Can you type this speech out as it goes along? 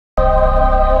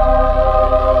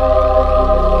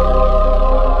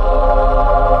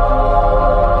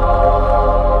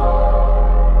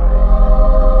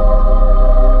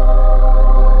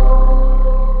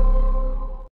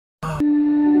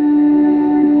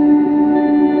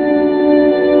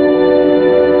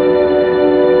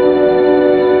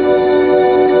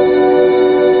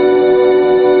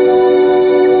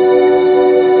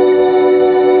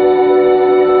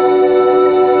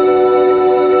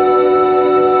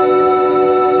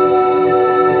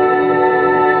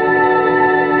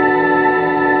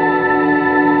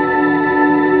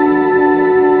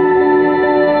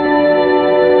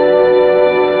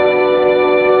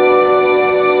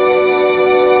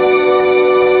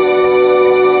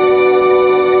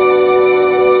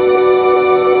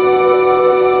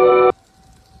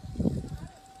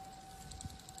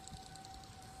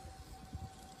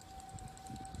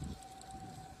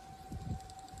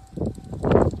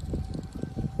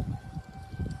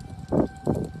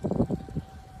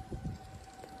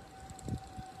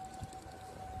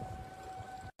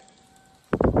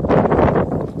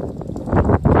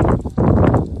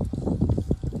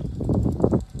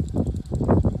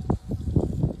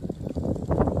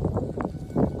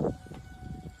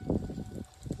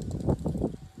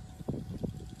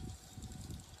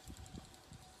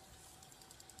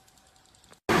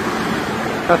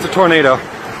That's a tornado.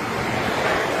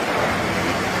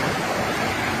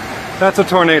 That's a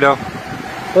tornado.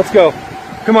 Let's go.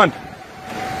 Come on.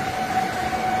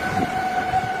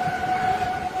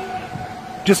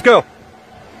 Just go.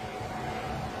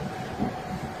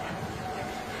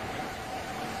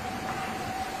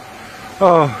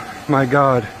 Oh my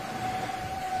God.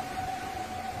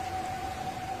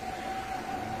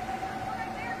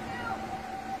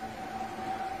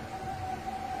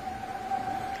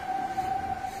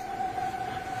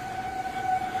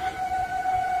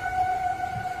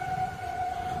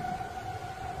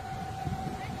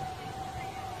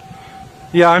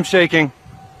 Yeah, I'm shaking.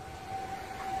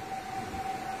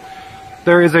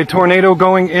 There is a tornado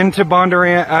going into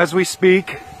Bondurant as we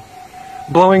speak,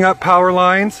 blowing up power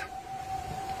lines.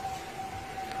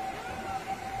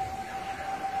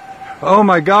 Oh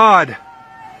my God.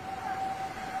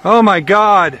 Oh my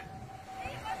God.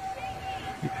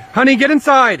 Honey, get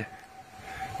inside.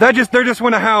 There just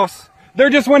went a house. There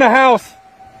just went a house.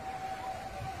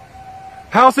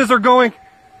 Houses are going.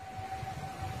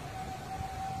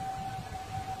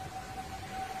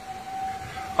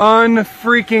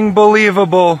 Unfreaking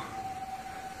believable.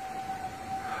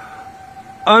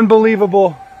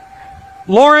 Unbelievable.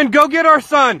 Lauren, go get our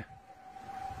son.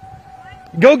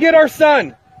 Go get our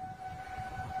son.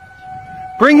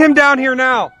 Bring him down here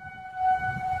now.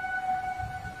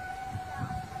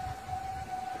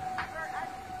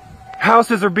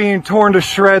 Houses are being torn to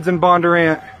shreds in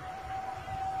Bondurant.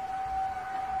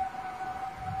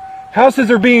 Houses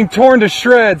are being torn to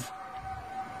shreds.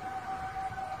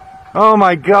 Oh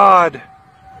my God.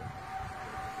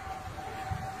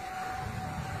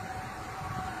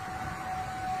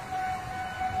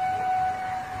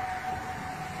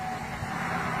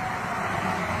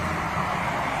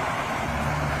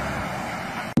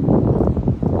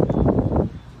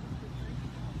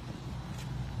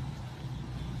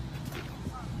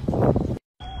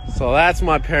 So that's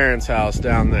my parents' house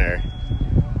down there.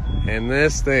 And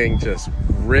this thing just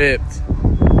ripped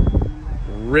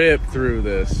through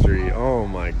this street. Oh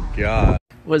my God.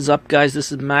 What's up, guys?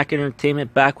 This is Mac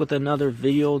Entertainment back with another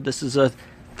video. This is a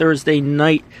Thursday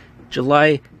night,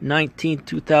 July 19th,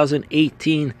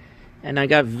 2018. And I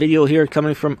got video here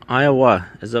coming from Iowa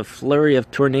as a flurry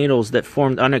of tornadoes that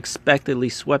formed unexpectedly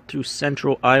swept through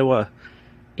central Iowa,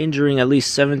 injuring at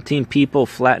least 17 people,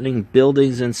 flattening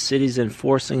buildings and cities and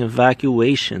forcing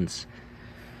evacuations.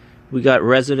 We got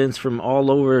residents from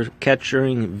all over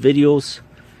capturing videos.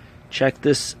 Check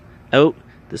this out.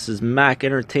 This is Mac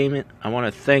Entertainment. I want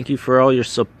to thank you for all your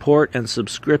support and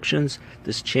subscriptions.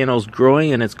 This channel's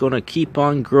growing and it's going to keep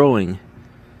on growing.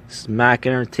 This is Mac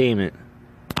Entertainment.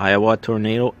 Iowa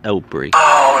tornado outbreak.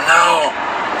 Oh no!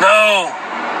 No!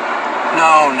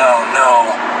 No, no,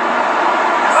 no.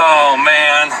 Oh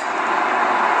man.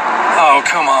 Oh,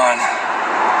 come on.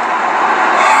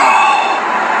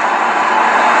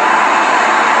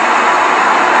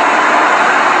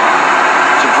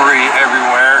 Debris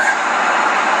everywhere.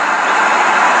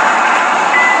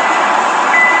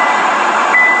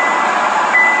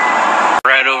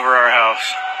 Right over our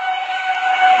house.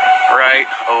 Right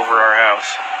over our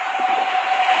house.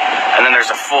 And then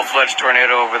there's a full-fledged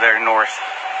tornado over there north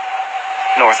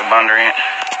of Bondurant.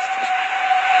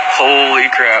 Holy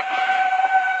crap.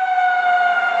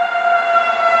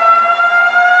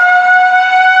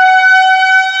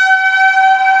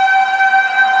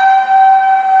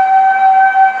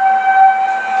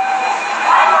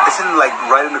 It's in like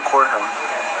right in the courthouse.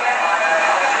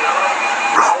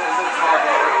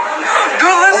 Dude,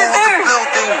 look at there!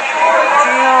 Building.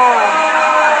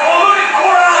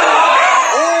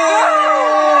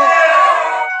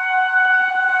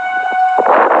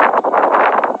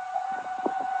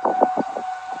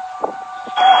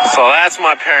 So that's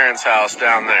my parents' house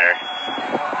down there.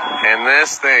 And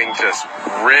this thing just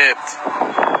ripped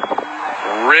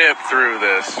through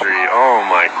this street. Oh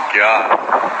my God.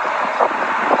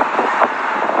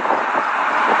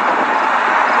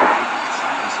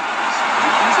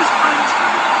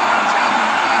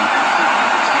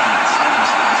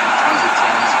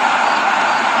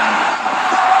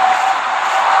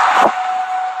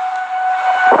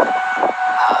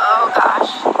 Oh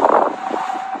gosh.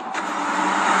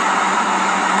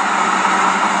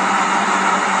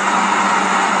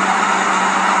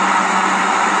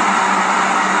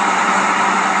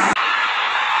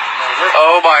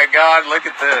 Oh my God, look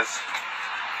at this.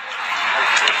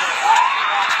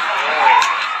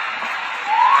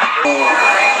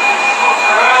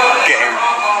 Game.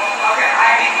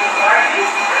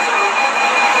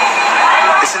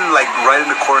 It's in like right in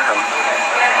the courthouse.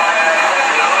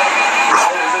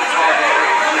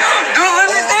 Dude,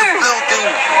 look at there!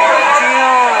 Building.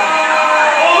 Damn.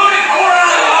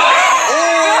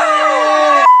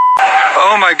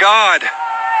 my God.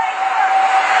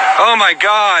 Oh my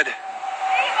God.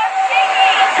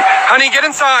 Honey, get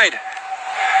inside.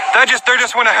 They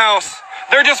just went a house.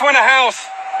 They just went a house.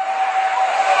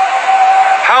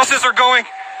 Houses are going.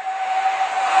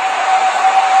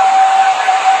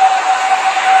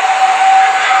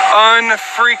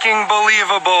 Unfreaking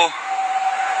believable.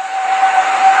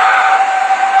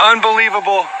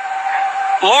 Unbelievable.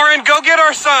 Lauren, go get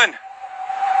our son.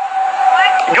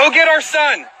 Go get our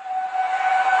son.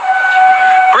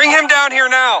 Bring him down here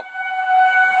now.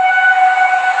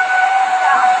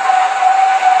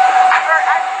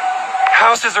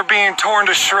 Houses are being torn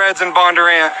to shreds in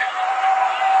Bondurant.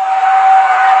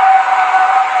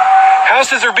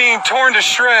 Houses are being torn to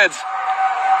shreds.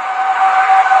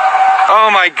 Oh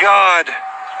my God.